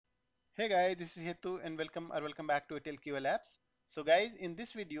Hey guys, this is Hetu and welcome back to ETL Labs. So guys, in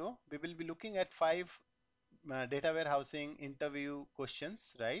this video, we will be looking at five data warehousing interview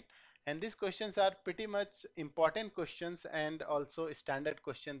questions, right? And these questions are pretty much important questions and also standard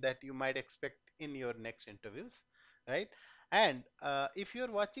question that you might expect in your next interviews, right? And if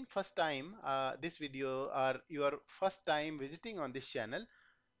you're watching first time this video or your first time visiting on this channel,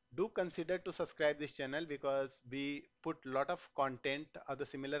 do consider to subscribe this channel because we put lot of content or the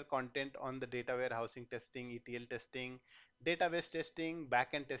similar content on the data warehousing testing, ETL testing, database testing,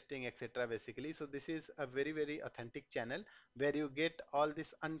 backend testing, etc. basically. So this is a very authentic channel where you get all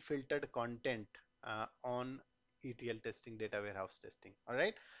this unfiltered content on ETL testing, data warehouse testing. All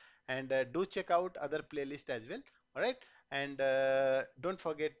right, and do check out other playlist as well. All right, and don't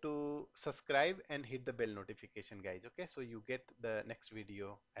forget to subscribe and hit the bell notification, guys. Okay, so you get the next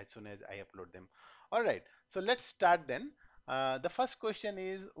video as soon as I upload them. All right, so let's start then. The first question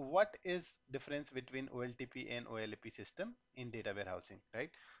is, what is difference between OLTP and OLAP system in data warehousing, right?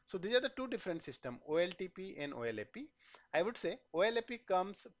 So these are the two different system, OLTP and OLAP. I would say OLAP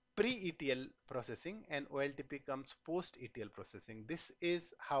comes pre-ETL processing and OLTP comes post-ETL processing. This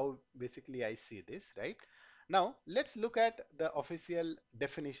is how basically I see this, right? Now let's look at the official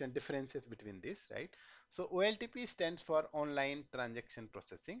definition differences between this, right? So OLTP stands for online transaction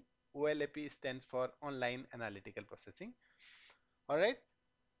processing. OLAP stands for online analytical processing. All right.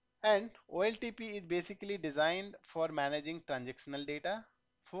 And OLTP is basically designed for managing transactional data,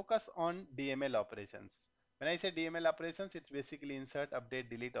 focus on DML operations. When I say DML operations, it's basically insert, update,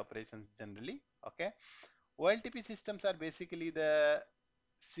 delete operations generally. Okay. OLTP systems are basically the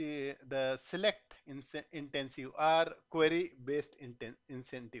select intensive or query based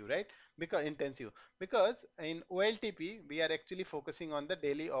incentive, right? Because intensive, because in OLTP we are actually focusing on the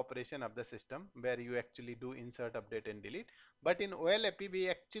daily operation of the system where you actually do insert, update and delete. But in OLAP we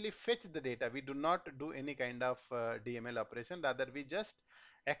actually fetch the data. We do not do any kind of DML operation, rather we just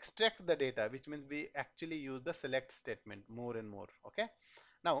extract the data, which means we actually use the select statement more and more. Okay,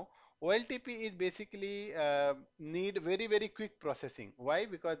 now OLTP is basically need very quick processing. Why?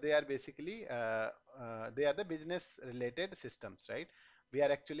 Because they are basically they are the business related systems, right? We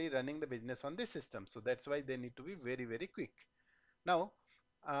are actually running the business on this system, so that's why they need to be very quick. Now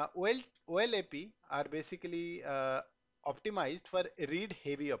OLAP are basically optimized for read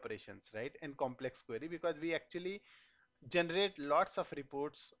heavy operations, right, and complex query, because we actually generate lots of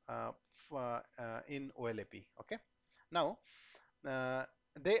reports in OLAP. Okay, now uh,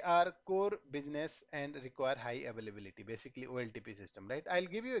 they are core business and require high availability, basically OLTP system, right? I'll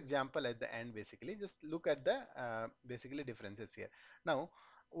give you example at the end. Basically just look at the basically differences here. Now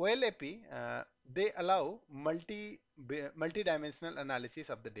OLAP, they allow multi-dimensional analysis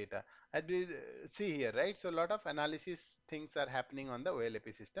of the data, as we see here, right? So a lot of analysis things are happening on the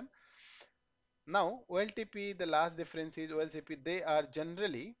OLAP system. Now OLTP, the last difference is OLTP, they are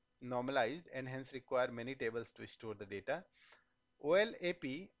generally normalized and hence require many tables to store the data.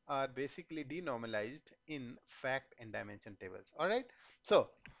 OLAP are basically denormalized in fact and dimension tables. All right. So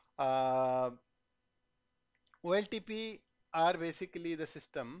OLTP are basically the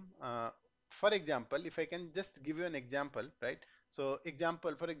system. For example, if I can just give you an example, right? So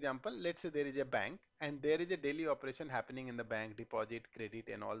for example, let's say there is a bank and there is a daily operation happening in the bank, deposit, credit,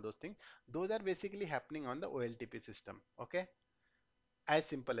 and all those things. Those are basically happening on the OLTP system. Okay, as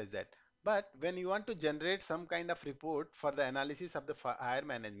simple as that. But when you want to generate some kind of report for the analysis of the higher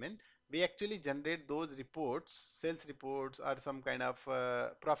management, we actually generate those reports, sales reports or some kind of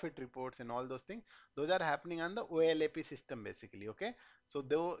profit reports and all those things. Those are happening on the OLAP system basically. Okay, so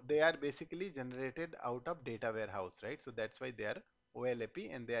though they are basically generated out of data warehouse, right? So that's why they are OLAP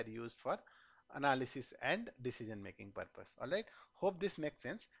and they are used for analysis and decision making purpose. All right, hope this makes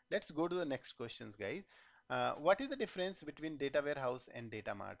sense. Let's go to the next questions, guys. What is the difference between data warehouse and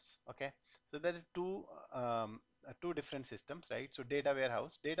data marts? Okay, so there are two different systems, right? So data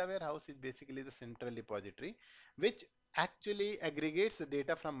warehouse is basically the central repository which actually aggregates the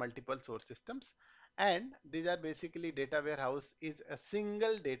data from multiple source systems, and these are basically data warehouse is a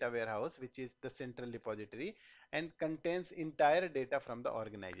single data warehouse which is the central repository and contains entire data from the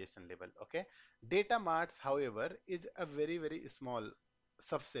organization level. Okay, data marts, however, is a very small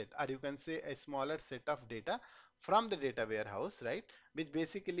subset, or you can say a smaller set of data from the data warehouse, right, which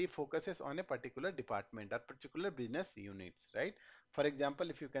basically focuses on a particular department or particular business units, right? For example,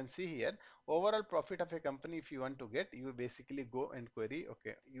 if you can see here, overall profit of a company, if you want to get, you basically go and query.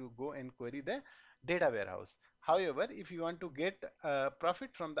 Okay, you go and query the data warehouse. However, if you want to get profit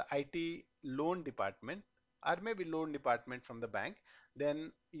from the IT loan department, or maybe loan department from the bank,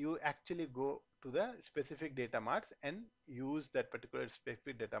 then you actually go to the specific data marts and use that particular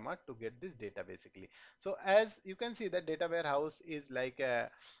specific data mart to get this data basically. So as you can see, the data warehouse is like a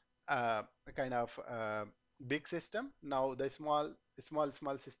kind of big system. Now the small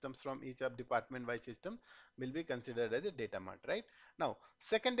systems from each of department wise system will be considered as a data mart, right? Now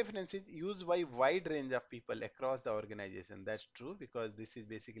second difference is used by wide range of people across the organization. That's true, because this is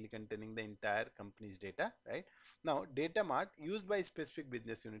basically containing the entire company's data, right? Now data mart used by specific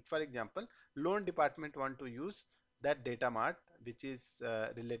business unit. For example, loan department want to use that data mart which is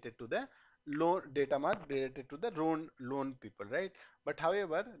related to the loan data mart related to the loan people, right? But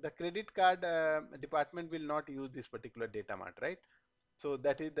however, the credit card department will not use this particular data mart, right? So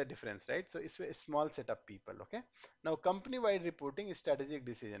that is the difference, right? So it's a small set of people. Okay. Now company-wide reporting is strategic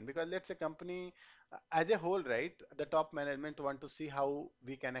decision, because let's say company as a whole, right? The top management want to see how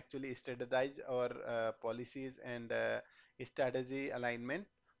we can actually strategize our policies and strategy alignment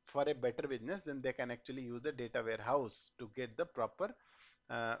for a better business. Then they can actually use the data warehouse to get the proper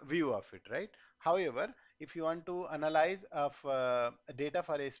view of it, right? However, if you want to analyze of data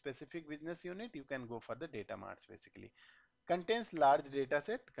for a specific business unit, you can go for the data marts basically. Contains large data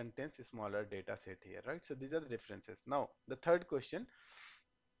set, contains a smaller data set here, right? So these are the differences. Now the third question: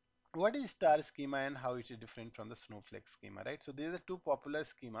 what is star schema and how it is different from the Snowflake schema, right? So these are the two popular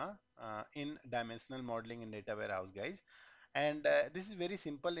schema in dimensional modeling and data warehouse, guys. And this is very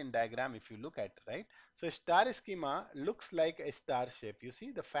simple in diagram if you look at, right? So a star schema looks like a star shape. You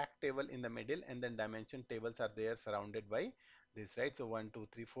see the fact table in the middle, and then dimension tables are there surrounded by this, right? So 1, 2,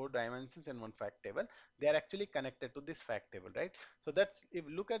 3, 4 dimensions and one fact table. They are actually connected to this fact table, right? So that's, if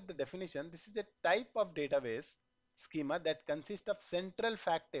you look at the definition, this is a type of database schema that consists of central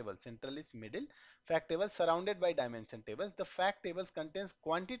fact table. Central is middle. Fact table surrounded by dimension tables. The fact tables contains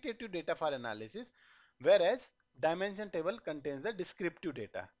quantitative data for analysis, whereas dimension table contains the descriptive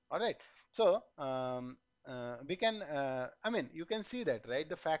data. All right. So we can, I mean, you can see that, right?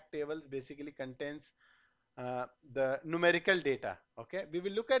 The fact tables basically contains the numerical data. Okay. We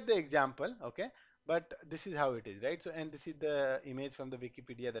will look at the example. Okay. But this is how it is, right? So, and this is the image from the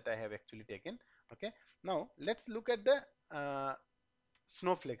Wikipedia that I have actually taken. Okay. Now let's look at the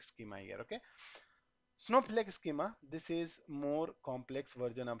Snowflake schema here. Okay. Snowflake schema, this is more complex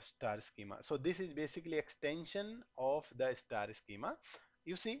version of star schema. So this is basically extension of the star schema.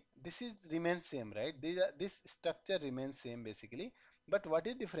 You see, this is remains same, right? This structure remains same basically. But what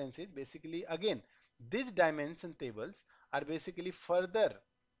is difference is basically, again, these dimension tables are basically further,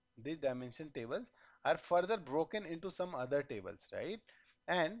 these dimension tables are further broken into some other tables, right?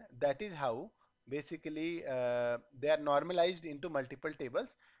 And that is how basically they are normalized into multiple tables,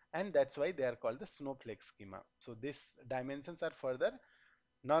 and that's why they are called the Snowflake schema. So these dimensions are further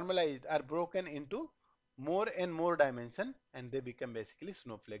normalized, are broken into more and more dimension, and they become basically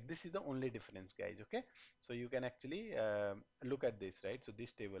Snowflake. This is the only difference, guys. Okay. So you can actually look at this, right? So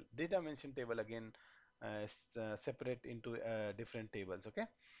this table, this dimension table, again separate into different tables. Okay.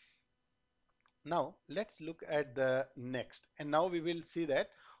 Now let's look at the next, and now we will see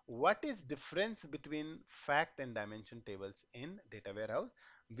that what is difference between fact and dimension tables in data warehouse.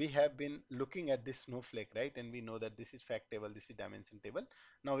 We have been looking at this Snowflake, right? And we know that this is fact table, this is dimension table.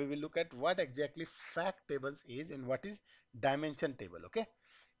 Now we will look at what exactly fact tables is and what is dimension table. Okay.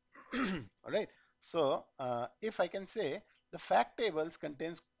 All right. So if I can say, the fact tables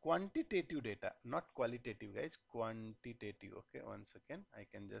contains quantitative data, not qualitative, guys, quantitative. Okay, one second, I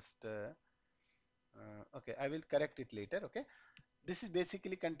can just okay, I will correct it later. Okay. This is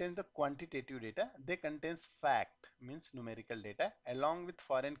basically contains the quantitative data. They contains fact, means numerical data, along with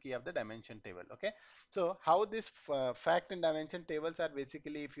foreign key of the dimension table. Okay. So how this fact and dimension tables are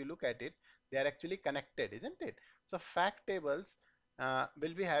basically, if you look at it, they are actually connected, isn't it? So fact tables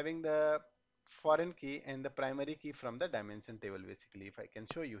will be having the foreign key and the primary key from the dimension table basically, if I can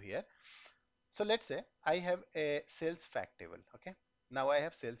show you here. So let's say I have a sales fact table. Okay. Now I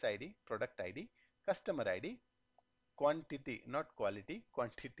have sales ID, product ID, customer ID, quantity, not quality,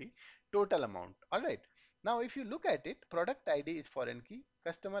 quantity, total amount. All right. Now, if you look at it, product ID is foreign key,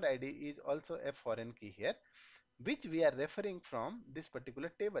 customer ID is also a foreign key here, which we are referring from this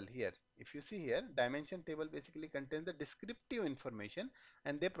particular table here. If you see here, dimension table basically contains the descriptive information,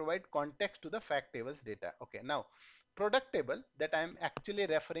 and they provide context to the fact tables data. Okay, now product table, that I am actually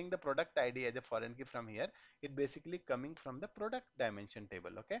referring the product ID as a foreign key from here, it basically coming from the product dimension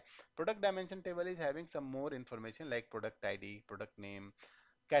table. Okay, product dimension table is having some more information like product ID, product name,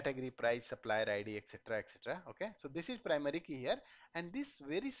 category, price, supplier ID, etc., etc. Okay, so this is primary key here, and this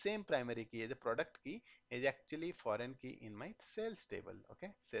very same primary key, the product key, is actually foreign key in my sales table.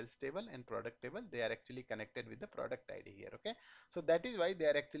 Okay, sales table and product table, they are actually connected with the product ID here. Okay, so that is why they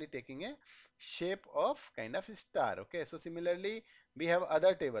are actually taking a shape of kind of a star. Okay, so similarly we have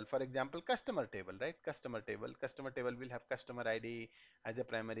other table, for example customer table, right? Customer table will have customer ID as a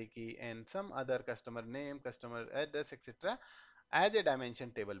primary key and some other customer name, customer address, etc., as a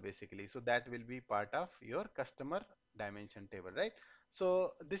dimension table basically. So that will be part of your customer dimension table, right?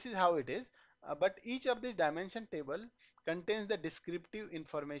 So this is how it is. But each of these dimension table contains the descriptive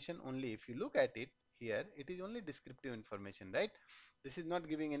information only. If you look at it here, it is only descriptive information, right? This is not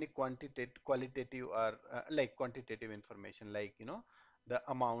giving any quantitative, qualitative, or like quantitative information, like the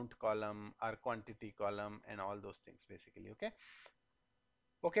amount column or quantity column and all those things basically. Okay.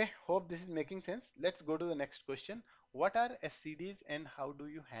 Okay, hope this is making sense. Let's go to the next question. What are SCDs and how do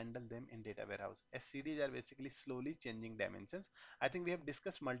you handle them in data warehouse? SCDs are basically slowly changing dimensions. I think we have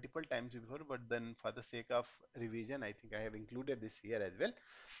discussed multiple times before, but then for the sake of revision, I think I have included this here as well.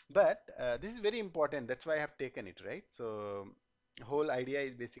 But this is very important. That's why I have taken it, right? So whole idea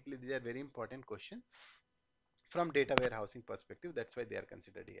is basically these are very important questions from data warehousing perspective. That's why they are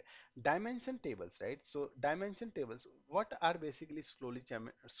considered here. Dimension tables, right? So dimension tables, what are basically slowly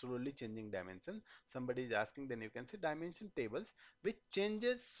changing dimension? Somebody is asking, then you can say dimension tables which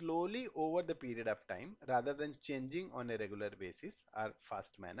changes slowly over the period of time rather than changing on a regular basis or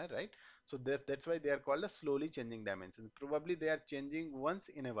fast manner, right? So that's why they are called a slowly changing dimensions. Probably they are changing once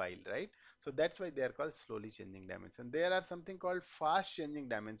in a while, right? So that's why they are called slowly changing dimension. There are something called fast changing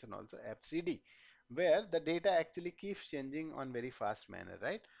dimension also, FCD, where the data actually keeps changing on very fast manner,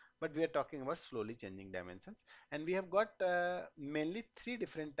 right? But we are talking about slowly changing dimensions, and we have got mainly three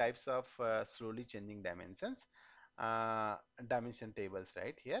different types of slowly changing dimensions, uh, dimension tables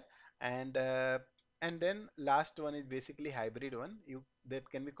right here. And uh, and then last one is basically hybrid one. You That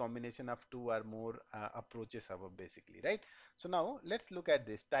can be combination of two or more approaches above basically, right? So now let's look at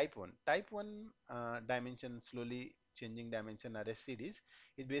this type 1 dimension slowly changing dimension, or SCDs.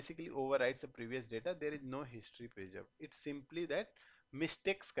 It basically overrides the previous data. There is no history preserved. It's simply that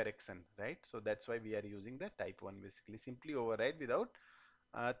mistakes correction, right? So that's why we are using the type 1, basically simply override without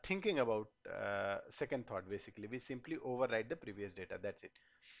thinking about second thought. Basically we simply override the previous data, that's it.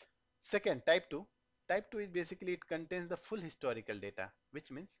 Second, type 2. Type 2 is basically it contains the full historical data, which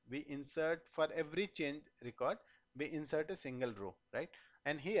means we insert for every change record, we insert a single row, right?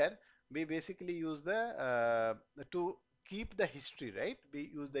 And here we basically use to keep the history, right? We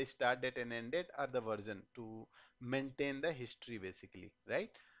use the start date and end date or the version to maintain the history basically,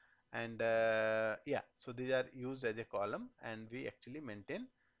 right? And yeah, so these are used as a column and we actually maintain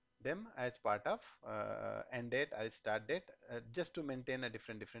them as part of end date or start date, just to maintain a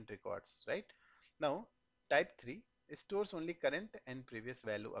different records, right? Now type 3 stores only current and previous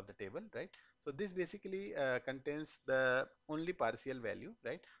value of the table, right? So this basically contains the only partial value,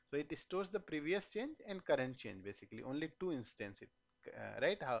 right? So it stores the previous change and current change, basically only two instances,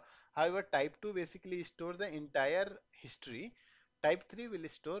 right? However, type 2 basically stores the entire history. Type 3 will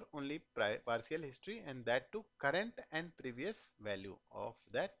store only partial history, and that to current and previous value of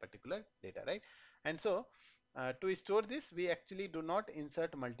that particular data, right? And so to store this, we actually do not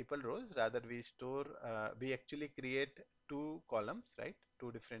insert multiple rows. Rather, we actually create two columns, right?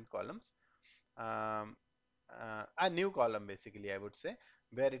 Two different columns. Um, a new column basically, I would say,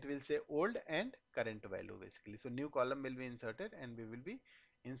 where it will say old and current value basically. So new column will be inserted and we will be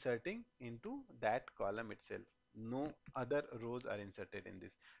inserting into that column itself. No other rows are inserted in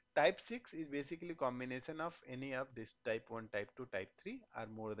this. Type 6 is basically combination of any of this type 1, type 2, type 3, or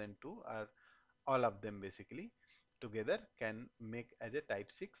more than two, or all of them basically together can make as a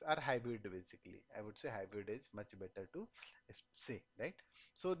type 6 or hybrid. Basically I would say hybrid is much better to say, right?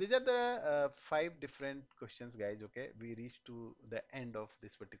 So these are the five different questions, guys. Okay, we reached to the end of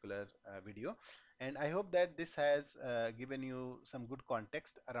this particular video, and I hope that this has given you some good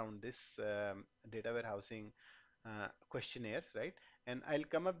context around this data warehousing questionnaires, right? And I'll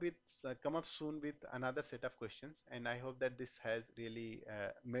come up soon with another set of questions, and I hope that this has really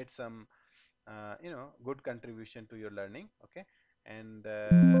made some good contribution to your learning. Okay, and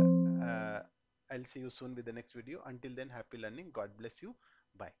I'll see you soon with the next video. Until then, happy learning. God bless you.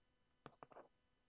 Bye.